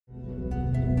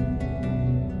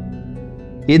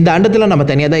இந்த அண்டத்துல நம்ம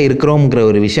தனியா தான் இருக்கிறோம்ங்கற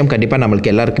ஒரு விஷயம் கண்டிப்பா நமக்கு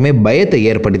எல்லாருக்குமே பயத்தை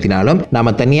ஏற்படுத்தினாலும்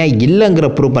நாம தனியா இல்லங்கற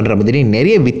ப்ரூவ் பண்ற மாதிரி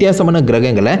நிறைய வித்தியாசமான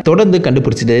கிரகங்களை தொடர்ந்து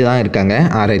கண்டுபிடிச்சிட்டே தான் இருக்காங்க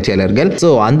ஆராய்ச்சியாளர்கள். சோ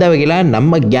அந்த வகையில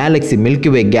நம்ம கேலக்ஸி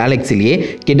மில்கி வே கேலக்ஸிலேயே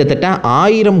கிட்டத்தட்ட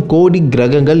 1000 கோடி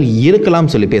கிரகங்கள்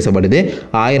இருக்கலாம் சொல்லி பேசப்படுது.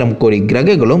 1000 கோடி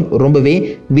கிரகங்களும் ரொம்பவே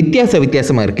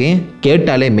வித்தியாசமா இருக்கு.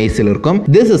 கேட்டாலே மெய்சில் இருக்கும்.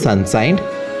 திஸ் இஸ் அன்சைன்ட்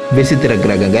விசித்திர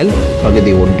கிரகங்கள்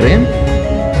பகுதி 1.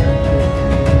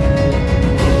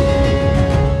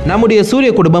 நம்முடைய சூரிய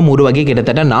குடும்பம் உருவாகி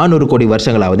கிட்டத்தட்ட 400 கோடி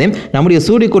வருஷங்களாவது. நம்முடைய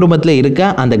சூரிய குடும்பத்தில் இருக்க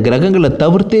அந்த கிரகங்களை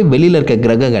தவிர்த்து வெளியில இருக்க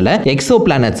கிரகங்களை Exo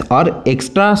planets R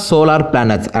extra solar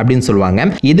planets அப்படின்னு சொல்லுவாங்க.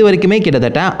 இது வரைக்குமே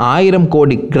கிட்டத்தட்ட 1000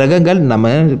 கோடி கிரகங்கள்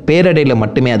நம்ம பேரடையில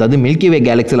மட்டுமே, அதாவது மில்கி வே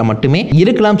கேலக்சில மட்டுமே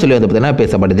இருக்கலாம் சொல்லி வந்து பார்த்தீங்கன்னா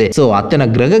பேசப்படுது. ஸோ அத்தனை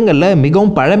கிரகங்கள்ல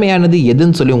மிகவும் பழமையானது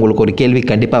எதுன்னு சொல்லி உங்களுக்கு ஒரு கேள்வி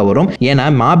கண்டிப்பா வரும். ஏன்னா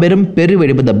மாபெரும்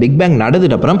பெருவெடிப்பு த பிக் பேங்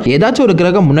நடந்துட்டு அப்புறம் ஏதாச்சும் ஒரு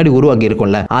கிரகம் முன்னாடி உருவாகி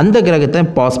இருக்கும்ல, அந்த கிரகத்தை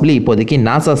பாசிபிளி இப்போதைக்கு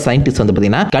நாசா சயின்டிஸ்ட் வந்து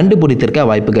பார்த்தீங்கன்னா கண்டுபிடித்திருக்க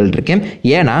வாய்ப்புகள் இருக்கு.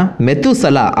 ஏன்னா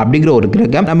மெத்துசலா அப்படிங்கிற ஒரு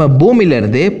கிரகம் நம்ம பூமியில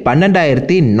இருந்து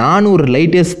 12400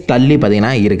 லைட் இயர்ஸ் தள்ளி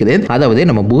பார்த்தீங்கன்னா இருக்குது. அதாவது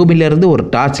நம்ம பூமியில இருந்து ஒரு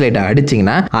டார்ச் லைட்டை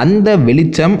அடிச்சிங்கன்னா அந்த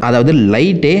வெளிச்சம், அதாவது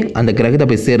லைட்டே அந்த கிரகத்தை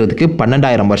போய் சேர்றதுக்கு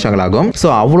 12000 வருஷங்கள் ஆகும். ஸோ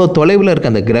அவ்வளோ தொலைவில்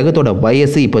இருக்க அந்த கிரகத்தோட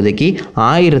வயசு இப்போதைக்கு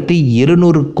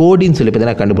 1200 கோடின்னு சொல்லி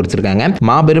பார்த்தீங்கன்னா கண்டுபிடிச்சிருக்காங்க.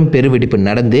 மாபெரும் பெருவெடிப்பு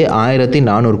நடந்து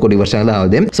 1400 கோடி வருஷங்கள்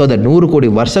ஆகுது. ஸோ அந்த 100 கோடி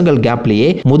வருஷங்கள்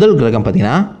கேப்லேயே முதல் கிரகம்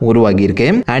பார்த்தீங்கன்னா உருவாகி இருக்கு.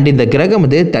 அண்ட் இந்த கிரகம்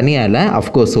வந்து தனியால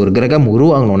அஃப்கோர்ஸ் ஒரு கிரகம்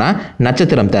உருவாகணும்னா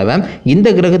நட்சத்திரம் தேவை. இந்த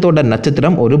கிரகத்தோட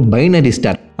நட்சத்திரம் ஒரு பைனரி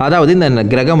ஸ்டார். அதாவது இந்த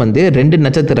கிரகம் வந்து 2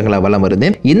 நட்சத்திரங்களை வலம் வருது.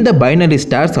 இந்த பைனரி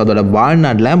ஸ்டார்ஸ் அதோட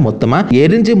வாழ்நாளில் மொத்தமா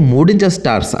எரிஞ்சு முடிஞ்ச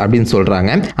ஸ்டார்ஸ் அப்படின்னு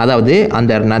சொல்றாங்க. அதாவது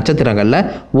அந்த நட்சத்திரங்கள்ல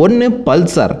ஒன்று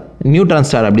பல்சார் நியூட்ரான்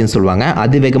ஸ்டார் அப்படின்னு சொல்லுவாங்க.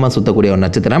 அதிவேகமாக சுத்தக்கூடிய ஒரு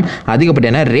நட்சத்திரம்.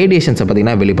 அதிகப்படியான ரேடியேஷன்ஸை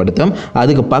பார்த்தீங்கன்னா வெளிப்படுத்தும்.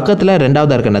 அதுக்கு பக்கத்தில்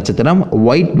ரெண்டாவதாக இருக்க நட்சத்திரம்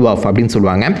ஒயிட் டுவார்ஃப் அப்படின்னு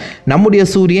சொல்லுவாங்க. நம்முடைய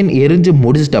சூரியன் எரிஞ்சு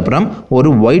முடிச்சிட்ட அப்புறம் ஒரு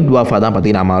ஒயிட் டுவார்ஃபாக தான்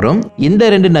பார்த்தீங்கன்னா மாறும். இந்த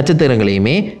 2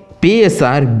 நட்சத்திரங்களையுமே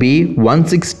PSR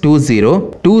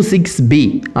B162026b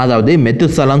அதாவது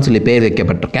மெத்துசலான்னு சொல்லி பேர்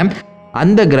வைக்கப்பட்டிருக்கேன்.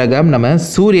 அந்த கிரகம் நம்ம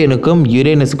சூரியனுக்கும்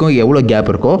யுரேனஸுக்கும் எவ்வளோ கேப்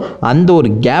இருக்கோ அந்த ஒரு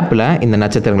கேப்பில் இந்த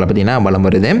நட்சத்திரங்களை பார்த்தீங்கன்னா வலம்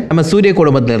வருது. நம்ம சூரிய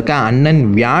குடும்பத்தில் இருக்க அண்ணன்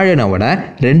வியாழனோட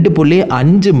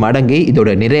 2.5 மடங்கு இதோட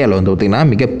நிறைய அளவு வந்து பார்த்தீங்கன்னா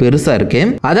மிக பெருசாக இருக்கு.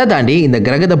 அதை தாண்டி இந்த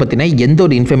கிரகத்தை பற்றின எந்த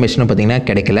ஒரு இன்ஃபர்மேஷனும் பார்த்தீங்கன்னா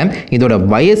கிடைக்கல. இதோட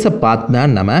வயசை பார்த்து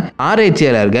தான் நம்ம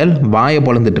ஆராய்ச்சியாளர்கள் வாயை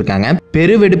பொழந்துட்டு இருக்காங்க.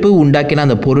 பெருவெடிப்பு உண்டாக்கின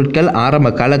அந்த பொருட்கள்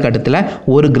ஆரம்ப காலகட்டத்தில்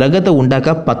ஒரு கிரகத்தை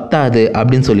உண்டாக்க பத்தாது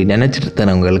அப்படின்னு சொல்லி நினைச்சிட்டு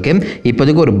இருந்தவங்களுக்கு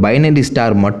இப்போதைக்கு ஒரு பைனரி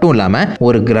ஸ்டார் மட்டும் இல்லாமல்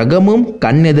ஒரு கிரகமும்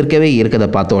கண் எதிர்க்கவே இருக்கிறத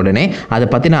பார்த்த உடனே அதை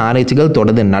பற்றின ஆராய்ச்சிகள்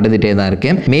தொடர்ந்து நடந்துகிட்டே தான் இருக்கு.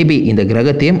 மேபி இந்த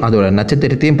கிரகத்தையும் அதோட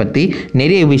நட்சத்திரத்தையும் பற்றி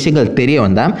நிறைய விஷயங்கள் தெரிய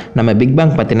வந்தால் நம்ம பிக்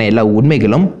பேங் பற்றின எல்லா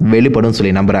உண்மைகளும் வெளிப்படும்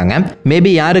சொல்லி நம்புறாங்க.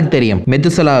 மேபி யாருக்கு தெரியும்,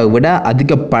 மெத்துசலாவை விட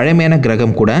அதிக பழமையான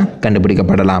கிரகம் கூட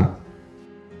கண்டுபிடிக்கப்படலாம்.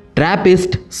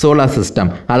 டிராபிஸ்ட் சோலார் சிஸ்டம்,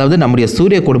 அதாவது நம்முடைய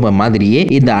சூரிய குடும்பம் மாதிரியே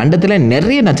இந்த அண்டத்துல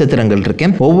நிறைய நட்சத்திரங்கள் இருக்கு.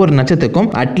 ஒவ்வொரு நட்சத்திரக்கும்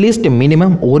அட்லீஸ்ட்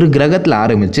மினிமம் ஒரு கிரகத்தில்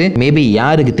ஆரம்பிச்சு மேபி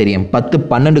யாருக்கு தெரியும்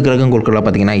 10-12 கிரகங்களுக்குள்ள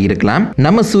பார்த்தீங்கன்னா இருக்கலாம்.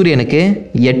 நம்ம சூரியனுக்கு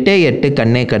 8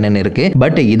 கண்ணு இருக்கு.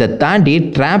 பட் இதை தாண்டி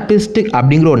டிராபிஸ்ட்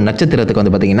அப்படிங்கிற ஒரு நட்சத்திரத்துக்கு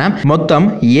வந்து பார்த்தீங்கன்னா மொத்தம்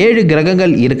 7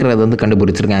 கிரகங்கள் இருக்கிறத வந்து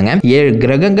கண்டுபிடிச்சிருக்காங்க. 7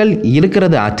 கிரகங்கள்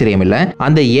இருக்கிறது ஆச்சரியம் இல்லை.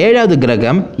 அந்த 7வது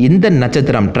கிரகம் இந்த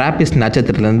நட்சத்திரம் டிராபிஸ்ட்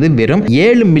நட்சத்திரத்திலிருந்து வெறும்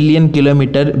 7 மில்லியன்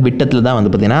கிலோமீட்டர் விட்டத்தில் தான் வந்து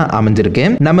பார்த்தீங்கன்னா அமைஞ்சிருக்கு.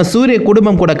 நம்ம சூரிய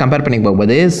குடும்பம் கூட கம்பேர் பண்ணி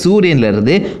போகும்போது சூரியன்ல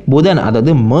இருந்து புதன்,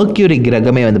 அதாவது மெர்க்யூரி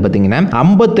கிரகமே வந்து பார்த்தீங்கன்னா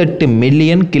 58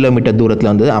 மில்லியன் கிலோமீட்டர் தூரத்தில்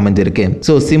வந்து அமைஞ்சிருக்கு.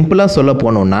 ஸோ சிம்பிளா சொல்ல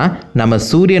போனோம்னா நம்ம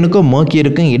சூரியனுக்கும்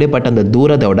மெர்க்யூரிக்கும் இடைப்பட்ட அந்த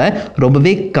தூரத்தோட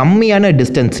ரொம்பவே கம்மியான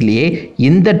டிஸ்டன்ஸ்லயே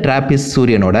இந்த டிராபிஸ்ட்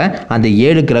சூரியனோட அந்த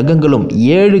 7 கிரகங்களும்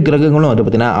வந்து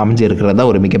பார்த்தீங்கன்னா அமைஞ்சிருக்கிறதா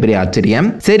ஒரு மிகப்பெரிய ஆச்சரியம்.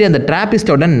 சரி, அந்த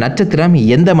டிராபிஸ்டோட நட்சத்திரம்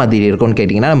எந்த மாதிரி இருக்கும்னு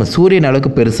கேட்டீங்கன்னா நம்ம சூரியன்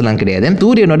அளவுக்கு பெருசுலாம் கிடையாது.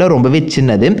 சூரியனோட ரொம்பவே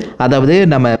சின்னது. அதாவது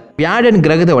நம்ம வியாழன்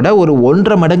கிரகத்தை விட ஒரு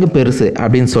 1.5 மடங்கு பெருசு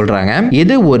அப்படின்னு சொல்றாங்க.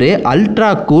 இது ஒரு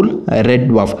அல்ட்ரா கூல் ரெட்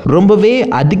டுவார்ஃப். ரொம்பவே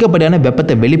அதிகப்படியான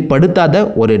வெப்பத்தை வெளிப்படுத்தாத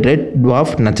ஒரு ரெட்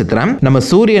டுவார்ஃப் நட்சத்திரம். நம்ம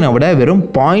சூரியனை விட வெறும்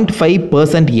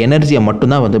 0.5% எனர்ஜியை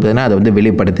மட்டும் தான் வந்து அதை வந்து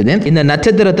வெளிப்படுத்துது. இந்த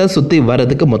நட்சத்திரத்தை சுத்தி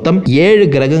வர்றதுக்கு மொத்தம் 7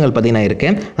 கிரகங்கள் பார்த்தீங்கன்னா இருக்கு.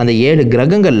 அந்த 7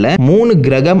 கிரகங்கள்ல 3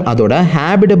 கிரகம் அதோட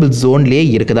ஹேபிட்டபிள் ஜோன்லயே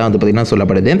இருக்கதா வந்து பார்த்தீங்கன்னா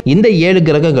சொல்லப்படுது. இந்த 7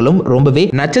 கிரகங்களும் ரொம்பவே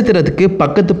நட்சத்திரத்துக்கு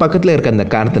பக்கத்துல இருக்க அந்த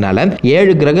காரணத்தினால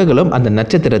 7 கிரகங்களும் அந்த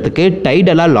நட்சத்திரத்துக்கு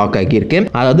டைடலா லாக் ஆகி இருக்கு.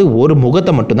 அதாவது ஒரு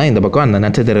முகத்தை மட்டும் தான் இந்த பக்கம் அந்த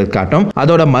நட்சத்திரத்தை காட்டும்.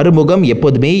 அதோட மறுமுகம்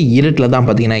எப்போதுமே இருட்டுல தான்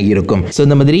பாத்தீங்கன்னா இருக்கும். சோ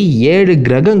இந்த மாதிரி 7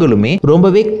 கிரகங்களுமே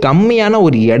ரொம்பவே கம்மியான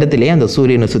ஒரு இடத்திலே அந்த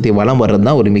சூரியனை சுத்தி வலம் வர்றது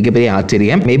தான் ஒரு மிகப்பெரிய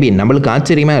ஆச்சரியம். மேபி நம்மளுக்கு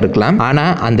ஆச்சரியமா இருக்கலாம். ஆனா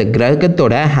அந்த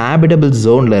கிரகத்தோட ஹேபிட்டபிள்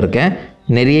ஜோன்ல இருக்க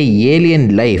நிறைய ஏலியன்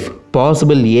லைஃப்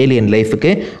பாசிபிள் ஏலியன்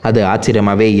லைஃபுக்கு அது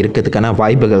ஆச்சரியமாகவே இருக்கிறதுக்கான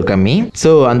வாய்ப்புகள் கம்மி. ஸோ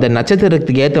அந்த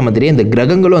நட்சத்திரத்துக்கு ஏற்ற மாதிரி இந்த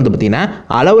கிரகங்களும் வந்து பார்த்திங்கன்னா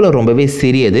அளவில் ரொம்பவே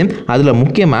சிறியது. அதில்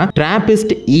முக்கியமாக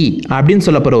டிராபிஸ்ட் இ அப்படின்னு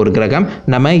சொல்லப்படுற ஒரு கிரகம்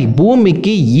நம்ம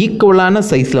பூமிக்கு ஈக்குவலான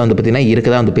சைஸில் வந்து பார்த்திங்கன்னா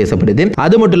இருக்கதா வந்து பேசப்படுது.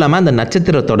 அது மட்டும் இல்லாமல் அந்த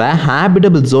நட்சத்திரத்தோட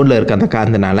ஹேபிட்டபிள் ஜோனில் இருக்க அந்த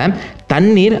காரணத்தினால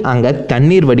தண்ணீர் அங்கே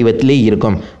தண்ணீர் வடிவத்திலே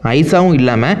இருக்கும். ஐஸாகவும்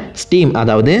இல்லாமல் ஸ்டீம்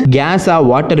அதாவது கேஸாக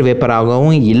வாட்டர்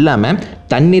வேப்பராகவும் இல்லாமல்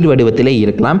தண்ணீர் வடிவத்திலே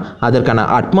இருக்கலாம். அதற்கான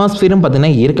அட்மாஸ்பியரும்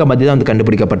பார்த்தீங்கன்னா இருக்க மாதிரி தான் வந்து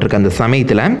கண்டுபிடிக்கப்பட்டிருக்கு. அந்த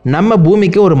சமயத்தில் நம்ம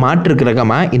பூமிக்கு ஒரு மாற்று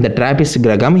கிரகமாக இந்த டிராபிஸ்ட்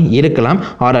கிரகம் இருக்கலாம்.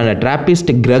 ஆர் அந்த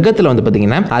டிராபிஸ்ட் கிரகத்தில் வந்து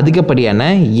பார்த்தீங்கன்னா அதிகப்படியான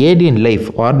ஏலியன் லைஃப்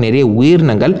ஆர் நிறைய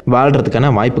உயிரினங்கள்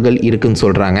வாழ்றதுக்கான வாய்ப்புகள் இருக்குன்னு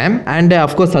சொல்கிறாங்க. அண்ட்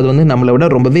அஃப்கோர்ஸ் அது வந்து நம்மளை விட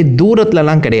ரொம்பவே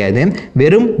தூரத்துலலாம் கிடையாது.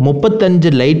 வெறும்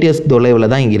 35 லைட் இயர்ஸ்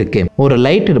தொலைவில் தான் இருக்குது. ஒரு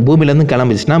லைட் பூமியிலேருந்து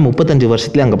கிளம்பிச்சுன்னா 35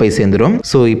 வருஷத்துல அங்கே போய் சேர்ந்துடும்.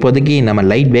 ஸோ இப்போதைக்கு நம்ம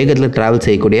லைட் வேகத்தில் டிராவல்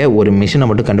செய்யக்கூடிய ஒரு மிஷினை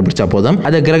மட்டும் கண்டுபிடிச்சா போதும்.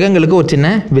 அந்த கிரகங்களுக்கு ஒரு சின்ன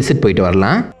விசிட் போயிட்டு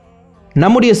வரலாம்.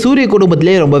 நம்முடைய சூரிய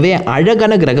குடும்பத்திலே ரொம்பவே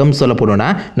அழகான கிரகம் சொல்லப்படும்னா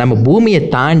நம்ம பூமியை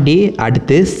தாண்டி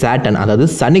அடுத்து சாட்டன் அதாவது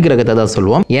சனி கிரகத்தை தான்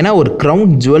சொல்லுவோம். ஏன்னா ஒரு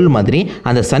கிரவுன் ஜுவல் மாதிரி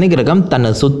அந்த சனி கிரகம்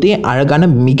தன்னை சுற்றி அழகான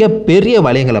மிகப்பெரிய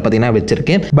வளையங்களை பார்த்தீங்கன்னா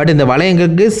வச்சிருக்கு. பட் இந்த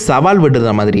வளையங்களுக்கு சவால்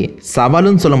விடுற மாதிரி,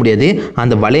 சவாலுன்னு சொல்ல முடியாது,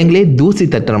 அந்த வளையங்களே தூசி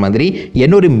தட்டுற மாதிரி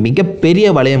இன்னொரு மிகப்பெரிய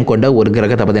வளையம் கொண்ட ஒரு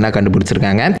கிரகத்தை பார்த்தீங்கன்னா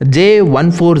கண்டுபிடிச்சிருக்காங்க.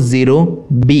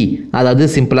 J140b அதாவது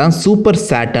சிம்பிளாக சூப்பர்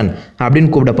சாட்டன்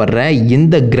அப்படின்னு கூப்பிடப்படுற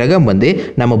இந்த கிரகம் வந்து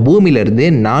நம்ம பூமியில இருந்து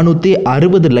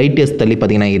 460 லைட் இயர்ஸ் தள்ளி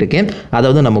பார்த்தீங்கன்னா இருக்கு.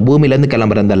 அதாவது நம்ம பூமியிலேருந்து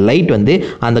கிளம்புற அந்த லைட் வந்து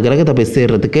அந்த கிரகத்தை போய்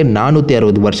சேர்றதுக்கு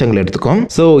 460 வருஷங்கள் எடுத்துக்கும்.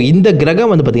 ஸோ இந்த கிரகம்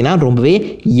வந்து பார்த்தீங்கன்னா ரொம்பவே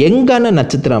யங்கான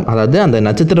நட்சத்திரம். அதாவது அந்த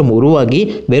நட்சத்திரம் உருவாகி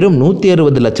வெறும்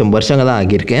 160 லட்சம் வருஷங்கள் தான்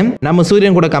ஆகியிருக்கு. நம்ம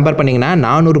சூரியன் கூட கம்பேர் பண்ணிங்கன்னா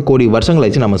 400 கோடி வருஷங்கள்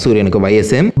ஆச்சு நம்ம சூரியனுக்கு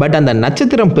வயசு. பட் அந்த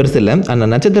நட்சத்திரம் பெருசு இல்லை, அந்த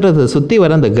நட்சத்திரத்தை சுற்றி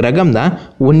வர அந்த கிரகம் தான்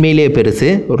உண்மையிலேயே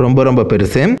பெருசு, ரொம்ப ரொம்ப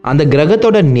பெருசு. அந்த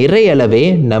கிரகத்தோட நிறை அளவே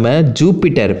நம்ம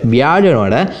ஜூபிட்டர்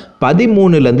வியாழனோட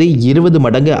 13லேருந்து 20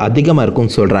 மடங்கு அதிகமாக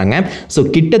இருக்கும்னு சொல்கிறாங்க. ஸோ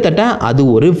கிட்டத்தட்ட அது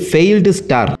ஒரு ஃபெயில்டு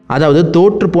ஸ்டார், அதாவது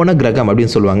தோற்று போன கிரகம்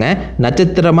அப்படின்னு சொல்லுவாங்க.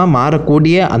 நட்சத்திரமாக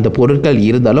மாறக்கூடிய அந்த பொருட்கள்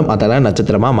இருந்தாலும் அதெல்லாம்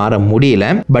நட்சத்திரமாக மாற முடியல.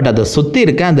 பட் அதை சுற்றி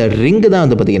இருக்க அந்த ரிங்கு தான்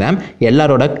வந்து பார்த்திங்கன்னா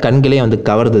எல்லாரோட கண்களையும் வந்து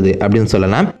கவர்ந்தது அப்படின்னு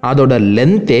சொல்லலாம். அதோட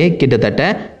லென்த்தே கிட்டத்தட்ட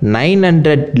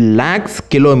 900 lakhs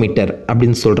கிலோமீட்டர்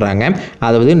அப்படின்னு சொல்கிறாங்க.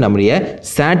 அதாவது நம்முடைய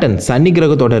சாட்டன் சனி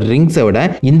கிரகத்தோட ரிங்ஸை விட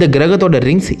இந்த கிரகத்தோட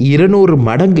ரிங்ஸ் 200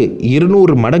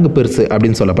 மடங்கு பெருசு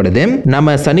அப்படின்னு சொல்லப்படுது.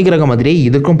 நம்ம சனி கிரகம் மாதிரி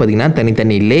இதுக்கும் பார்த்தீங்கன்னா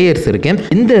தனித்தனி லேயர்ஸ் இருக்கு.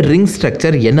 இந்த ரிங்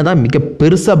ஸ்ட்ரக்சர் என்னதான் மிக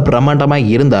பெருசா பிரம்மாண்டமா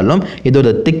இருந்தாலும் இதோட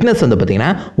திக்னஸ் வந்து பார்த்தீங்கன்னா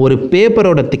ஒரு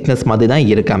பேப்பரோட திக்னஸ் மாதிரி தான்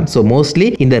இருக்காம். ஸோ மோஸ்ட்லி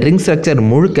இந்த ரிங் ஸ்ட்ரக்சர்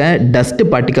முழுக்க டஸ்ட்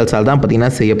பார்ட்டிகல்ஸால் தான்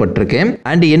பார்த்தீங்கன்னா செய்யப்பட்டிருக்கு.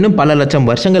 அண்ட் இன்னும் பல லட்சம்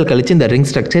வருஷங்கள் கழிச்சு இந்த ரிங்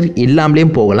ஸ்ட்ரக்சர்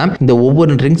இல்லாமலேயும் போகலாம். இந்த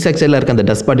ஒவ்வொரு ரிங் ஸ்ட்ரக்சர்ல இருக்க அந்த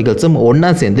டஸ்ட் பார்ட்டிகல்ஸும்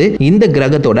ஒன்னா சேர்ந்து இந்த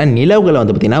கிரகத்தோட நிலவுகளை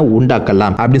வந்து பார்த்தீங்கன்னா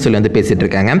உண்டாக்கலாம் அப்படின்னு சொல்லி வந்து பேசிட்டு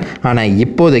இருக்காங்க. ஆனா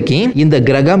இப்போதைக்கு இந்த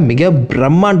கிரகம் மிக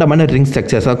பிரம்மாண்டமான ரிங்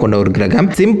ஸ்ட்ரக்சர்ஸாக கொண்ட ஒரு கிரகம்.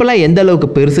 சிம்பிளா எந்த அளவுக்கு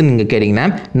பெருசு நீங்க கேட்டீங்கன்னா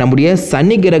நம்முடைய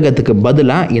சனி கிரகத்துக்கு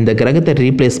பதிலாக இந்த கிரகத்தை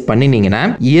ரீப்ளேஸ் பண்ணினீங்கன்னா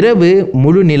இரவு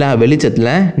முழு நிலா வெளிச்சத்துல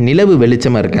நிலவு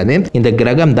வெளிச்சமா இருக்காது. இந்த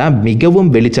கிரகம் தான் மிகவும்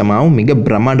வெளிச்சமாகவும் மிக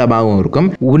பிரம்மாண்டமாகவும் இருக்கும்.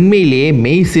 உண்மையிலேயே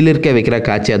மெய் சிலிர்க்க வைக்கிற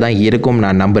காட்சியா தான் இருக்கும்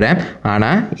நான் நம்புறேன்.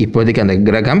 ஆனா இப்போதைக்கு அந்த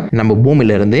கிரகம் நம்ம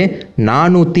பூமியில இருந்து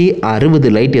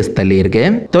 460 லைட் இயர்ஸ் தள்ளி இருக்கு.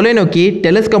 தொலைநோக்கி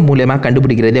டெலிஸ்கோப் மூலமா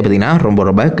கண்டுபிடிக்கிறதே பார்த்தீங்கன்னா ரொம்ப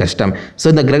ரொம்ப கஷ்டம். ஸோ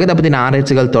இந்த கிரகத்தை பற்றின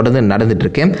ஆராய்ச்சிகள் தொடர்ந்து நடந்துட்டு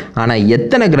இருக்கு. ஆனால்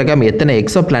எத்தனை கிரகம் எத்தனை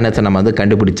எக்ஸோ பிளானட்ஸை நம்ம வந்து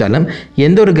கண்டுபிடிச்சாலும்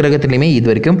எந்த ஒரு கிரகத்திலையுமே இது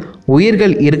வரைக்கும்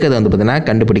உயிர்கள் இருக்கிறத வந்து பார்த்தீங்கன்னா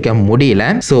கண்டுபிடிக்க முடியல.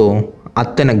 ஸோ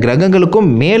அத்தனை கிரகங்களுக்கும்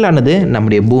மேலானது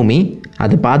நம்முடைய பூமி.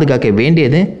 அது பாதுகாக்க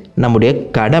வேண்டியது நம்முடைய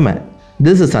கடமை.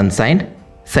 This is unsigned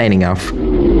signing off.